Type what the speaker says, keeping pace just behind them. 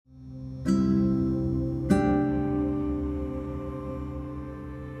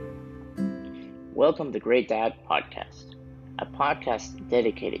Welcome to Great Dad Podcast, a podcast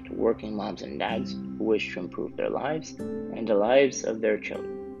dedicated to working moms and dads who wish to improve their lives and the lives of their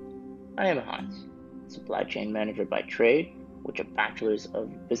children. I am Hans, supply chain manager by trade, with a bachelor's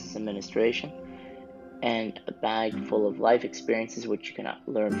of business administration and a bag full of life experiences which you cannot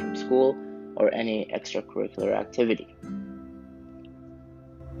learn from school or any extracurricular activity.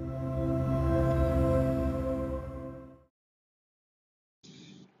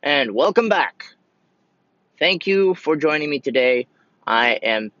 And welcome back. Thank you for joining me today. I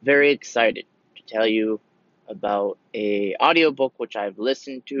am very excited to tell you about a audiobook which I've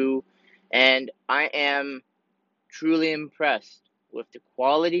listened to, and I am truly impressed with the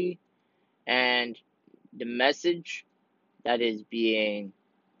quality and the message that is being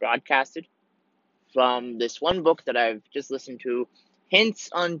broadcasted from this one book that I've just listened to, Hints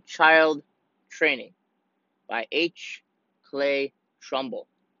on Child Training by H. Clay Trumbull.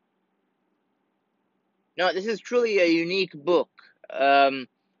 Now, this is truly a unique book.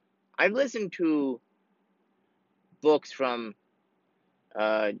 I've listened to books from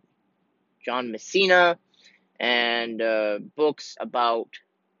John Messina and books about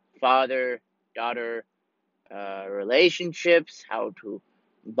father-daughter relationships, how to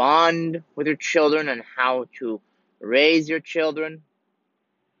bond with your children, and how to raise your children.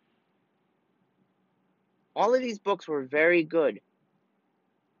 All of these books were very good.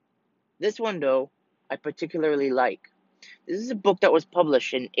 This one, though, I particularly like. This is a book that was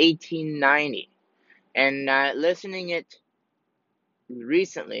published in 1890, and listening it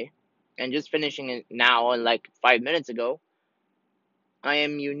recently, and just finishing it now, and like 5 minutes ago, I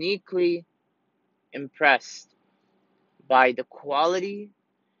am uniquely impressed by the quality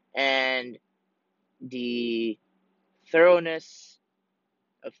and the thoroughness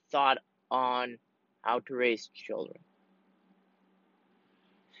of thought on how to raise children.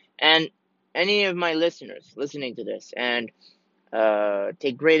 And any of my listeners listening to this and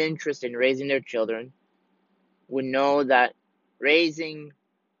take great interest in raising their children would know that raising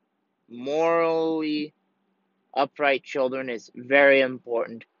morally upright children is very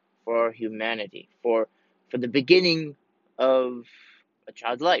important for humanity, for the beginning of a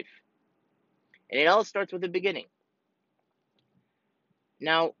child's life. And it all starts with the beginning.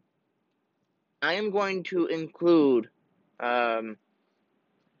 Now, I am going to include the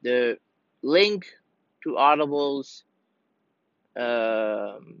link to Audible's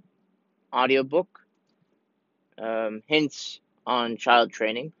audiobook, Hints on Child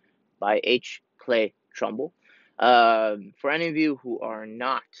Training by H. Clay Trumbull. For any of you who are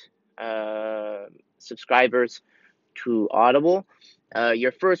not subscribers to Audible,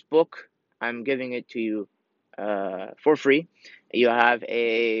 your first book, I'm giving it to you for free. You have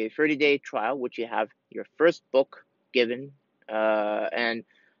a 30-day trial, which you have your first book given, and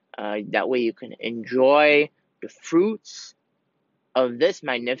that way you can enjoy the fruits of this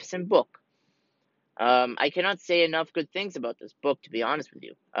magnificent book. I cannot say enough good things about this book, to be honest with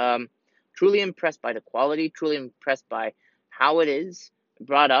you. Truly impressed by the quality, truly impressed by how it is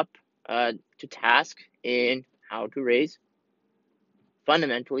brought up to task in how to raise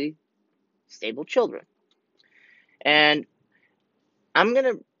fundamentally stable children. And I'm going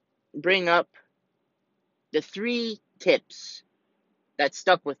to bring up the 3 tips that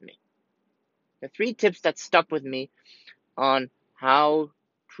stuck with me. The 3 tips that stuck with me on how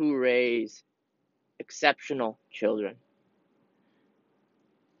to raise exceptional children.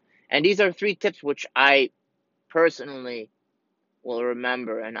 And these are 3 tips which I personally will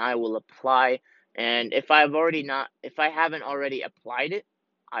remember and I will apply. And if I haven't already applied it,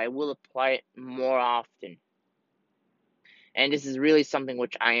 I will apply it more often. And this is really something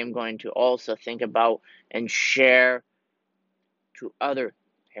which I am going to also think about and share to other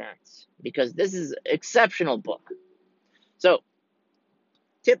parents, because this is an exceptional book. So,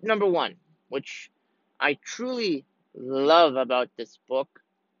 tip number 1, which I truly love about this book,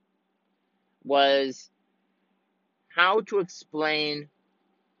 was how to explain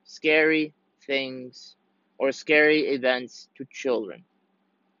scary things or scary events to children.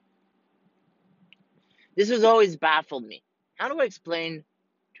 This has always baffled me. How do I explain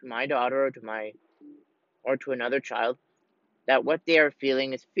to my daughter or to another child that what they are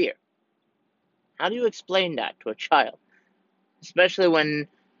feeling is fear? How do you explain that to a child? Especially when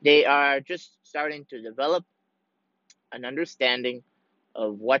they are just starting to develop an understanding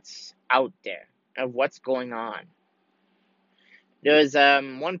of what's out there, of what's going on. There's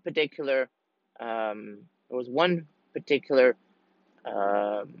one particular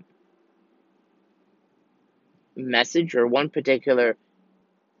message or one particular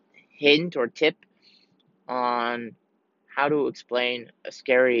hint or tip on how to explain a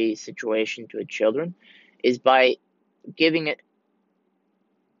scary situation to children is by giving it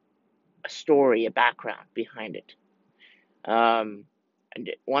a story, a background behind it. And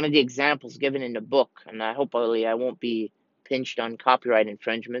one of the examples given in the book, and hopefully I won't be pinched on copyright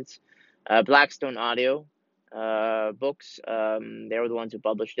infringements, Blackstone Audio books, they were the ones who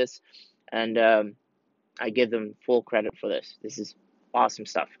published this, and I give them full credit for this. This is awesome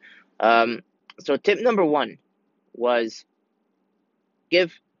stuff. So tip number one was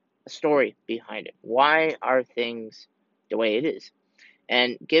give a story behind it. Why are things the way it is?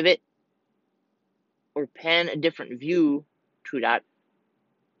 And give it or pan a different view to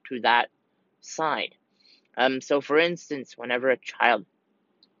that side. So for instance, whenever a child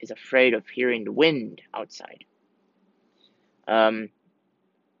is afraid of hearing the wind outside, um,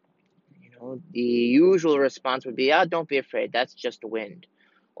 the usual response would be, don't be afraid, that's just the wind.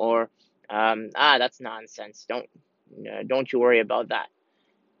 Or, that's nonsense, don't you worry about that.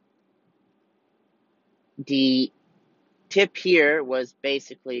 The tip here was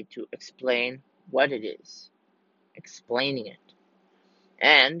basically to explain what it is, explaining it,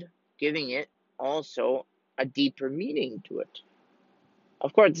 and giving it also a deeper meaning to it.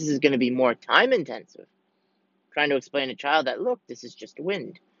 Of course, this is going to be more time intensive, trying to explain to a child that, look, this is just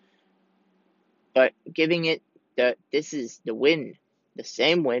wind. But giving it this is the wind, the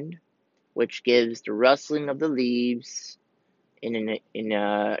same wind, which gives the rustling of the leaves in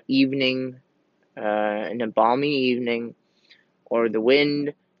a evening, in a balmy evening, or the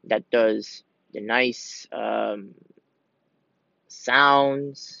wind that does the nice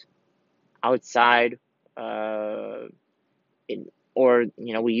sounds outside, or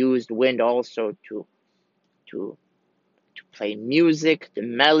we used wind also to play music, the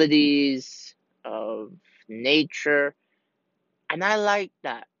melodies of nature, and I like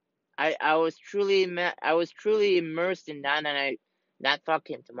that. I was truly immersed in that, and that thought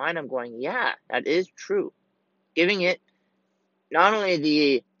came to mind. I'm going, yeah, that is true. Giving it not only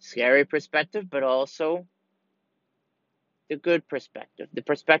the scary perspective, but also the good perspective, the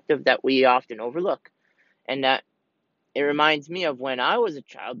perspective that we often overlook, and that it reminds me of when I was a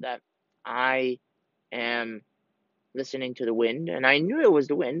child that I am listening to the wind, and I knew it was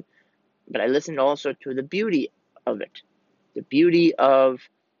the wind, but I listened also to the beauty of it, the beauty of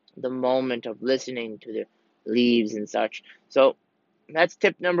the moment of listening to the leaves and such. So that's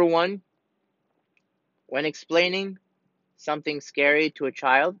tip number one. When explaining something scary to a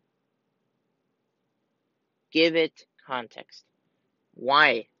child, give it context.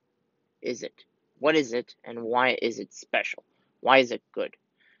 Why is it? What is it? And why is it special? Why is it good?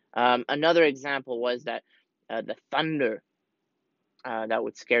 Another example was that the thunder that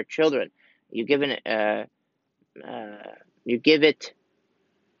would scare children. You give it a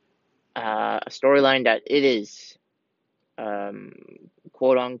storyline that it is,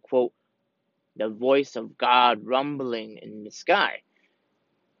 quote unquote, the voice of God rumbling in the sky,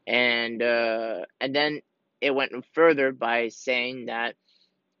 and then it went further by saying that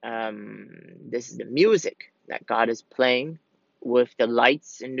this is the music that God is playing with the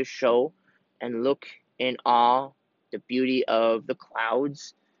lights in the show, and look in awe the beauty of the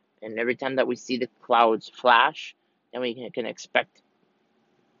clouds, and every time that we see the clouds flash, then we can expect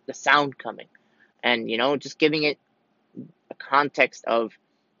the sound coming, and just giving it a context of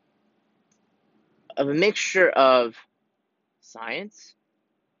a mixture of science,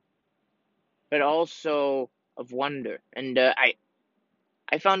 but also of wonder, and I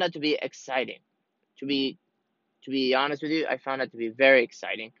found that to be exciting. To be honest with you, I found that to be very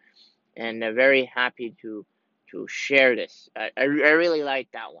exciting, and very happy to share this. I really like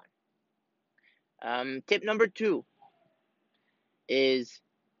that one. Tip number two is,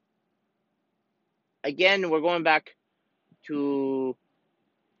 again, we're going back to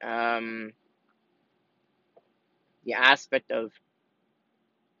the aspect of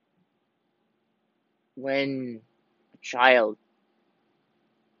when a child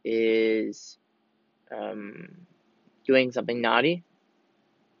is doing something naughty.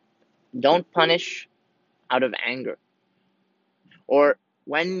 Don't punish out of anger, or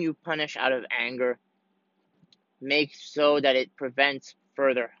when you punish out of anger, make so that it prevents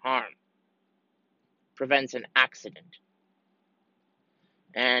further harm, prevents an accident.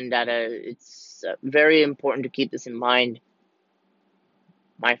 And that it's very important to keep this in mind,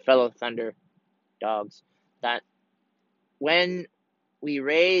 my fellow Thunder dogs, that when we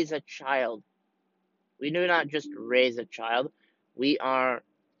raise a child, we do not just raise a child, we are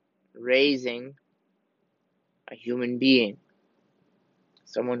raising a human being,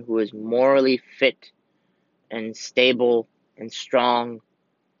 someone who is morally fit and stable and strong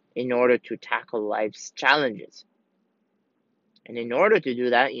in order to tackle life's challenges. And in order to do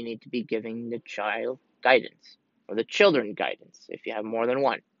that, you need to be giving the child guidance, or the children guidance, if you have more than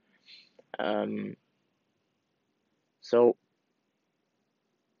one. So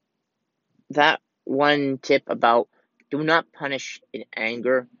that one tip about do not punish in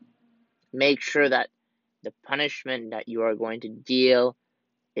anger. Make sure that the punishment that you are going to deal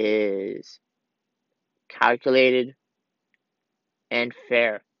is calculated and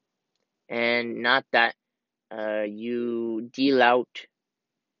fair, and not that you deal out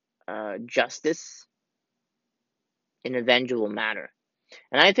justice in a vengeful manner.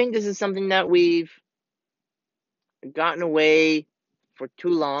 And I think this is something that we've gotten away for too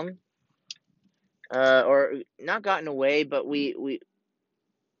long, or not gotten away, but we've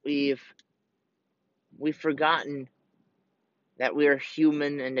forgotten that we are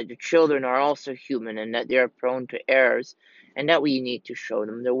human, and that the children are also human, and that they are prone to errors, and that we need to show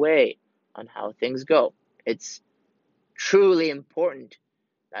them the way on how things go. It's truly important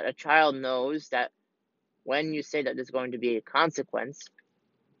that a child knows that when you say that there's going to be a consequence,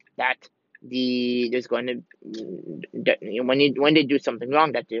 that there's going to, when they do something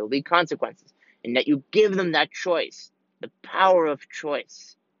wrong, that there will be consequences, and that you give them that choice, the power of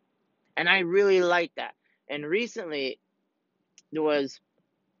choice. And I really like that. And recently there was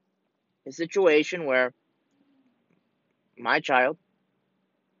a situation where my child,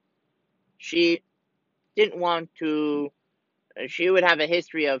 she didn't want to, she would have a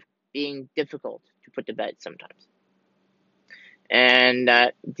history of being difficult to put to bed sometimes. And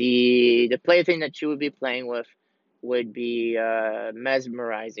the plaything that she would be playing with would be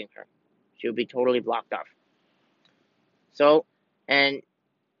mesmerizing her. She would be totally blocked off. So, and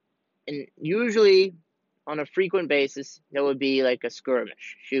usually on a frequent basis, there would be like a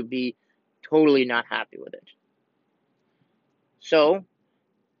skirmish. She would be totally not happy with it. So,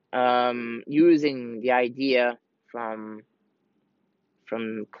 using the idea from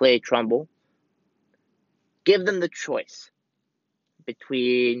Clay Trumbull, give them the choice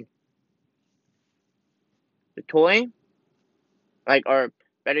between the toy, or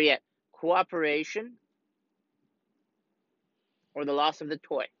better yet, cooperation or the loss of the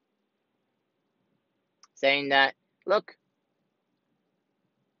toy. Saying that, look,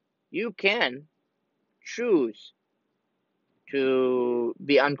 you can choose to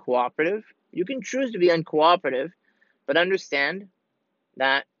be uncooperative. You can choose to be uncooperative, but understand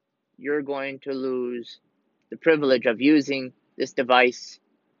that you're going to lose the privilege of using this device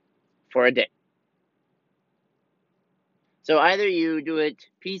for a day. So either you do it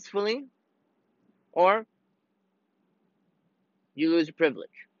peacefully, or you lose a privilege.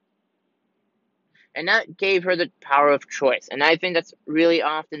 And that gave her the power of choice. And I think that's really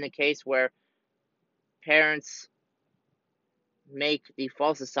often the case where parents make the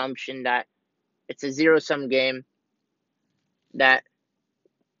false assumption that it's a zero-sum game, that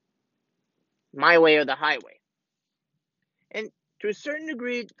my way or the highway. And to a certain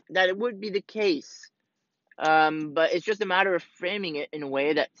degree, that it would be the case. But it's just a matter of framing it in a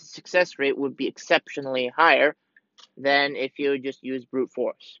way that the success rate would be exceptionally higher than if you just use brute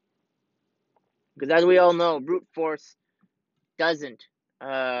force. Because as we all know, brute force doesn't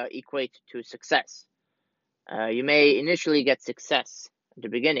equate to success. You may initially get success at the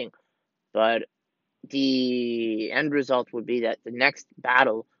beginning, but the end result would be that the next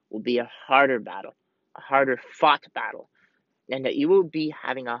battle will be a harder battle, a harder fought battle, and that you will be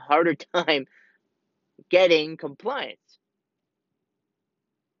having a harder time getting compliance.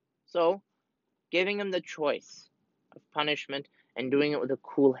 So, giving them the choice of punishment and doing it with a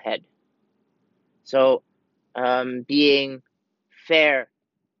cool head. So, being fair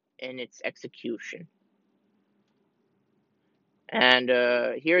in its execution. And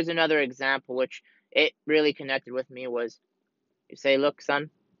here's another example which it really connected with me was, you say, look, son,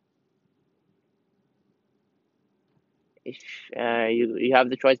 if you have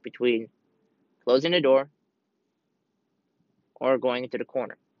the choice between closing the door or going into the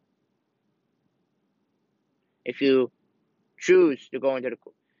corner. If you choose to go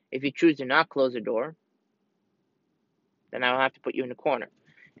if you choose to not close the door, then I'll have to put you in the corner,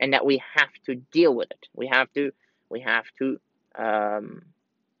 and that we have to deal with it. We have to um,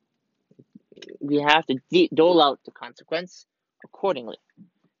 dole out the consequence accordingly,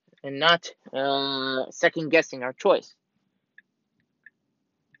 and not second guessing our choice.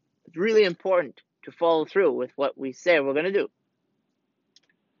 It's really important to follow through with what we say we're going to do.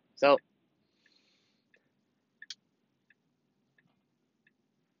 So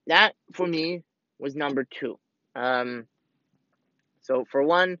that for me was number 2. So for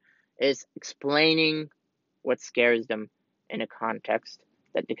one is explaining what scares them in a context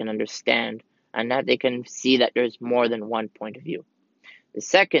that they can understand, and that they can see that there's more than one point of view. The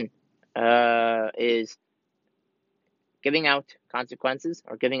second is giving out consequences,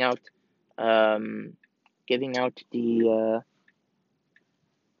 or giving out the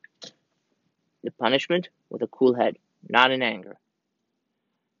punishment with a cool head, not in anger.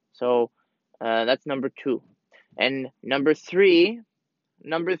 So that's number 2. And number three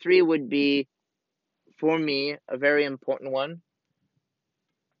would be, for me, a very important one,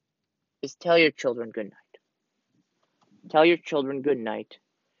 is tell your children good night. Tell your children good night.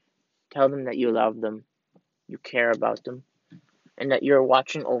 Tell them that you love them, you care about them, and that you're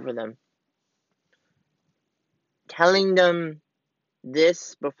watching over them. Telling them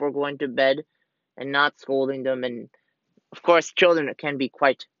this before going to bed and not scolding them. And of course, children can be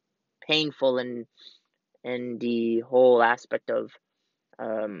quite painful in the whole aspect of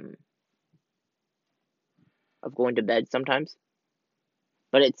going to bed sometimes.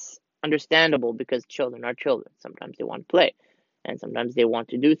 But it's understandable because children are children. Sometimes they want to play, and sometimes they want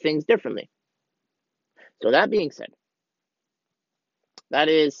to do things differently. So that being said, that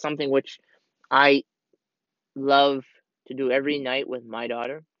is something which I love to do every night with my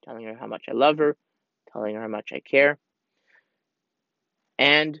daughter, telling her how much I love her, telling her how much I care,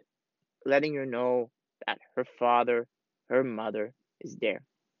 and letting her know that her father, her mother is there.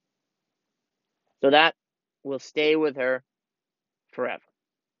 So that will stay with her forever.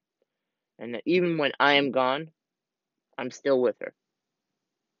 And that even when I am gone, I'm still with her.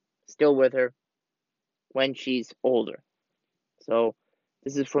 Still with her when she's older. So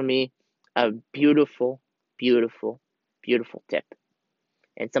this is, for me, a beautiful, beautiful, beautiful tip.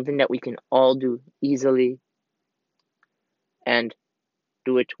 And something that we can all do easily, and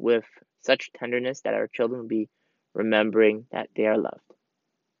do it with such tenderness that our children will be remembering that they are loved.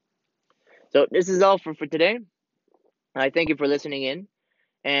 So this is all for today. I thank you for listening in,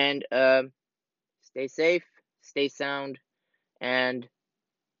 and stay safe, stay sound, and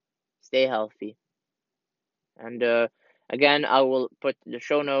stay healthy. And again, I will put the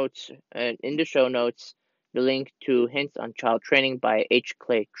show notes in the show notes the link to Hints on Child Training by H.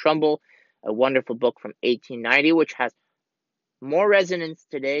 Clay Trumbull, a wonderful book from 1890, which has more resonance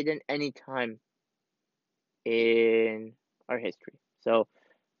today than any time in our history. So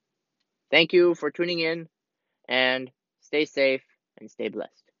thank you for tuning in, and stay safe and stay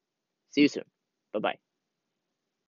blessed. See you soon. Bye-bye.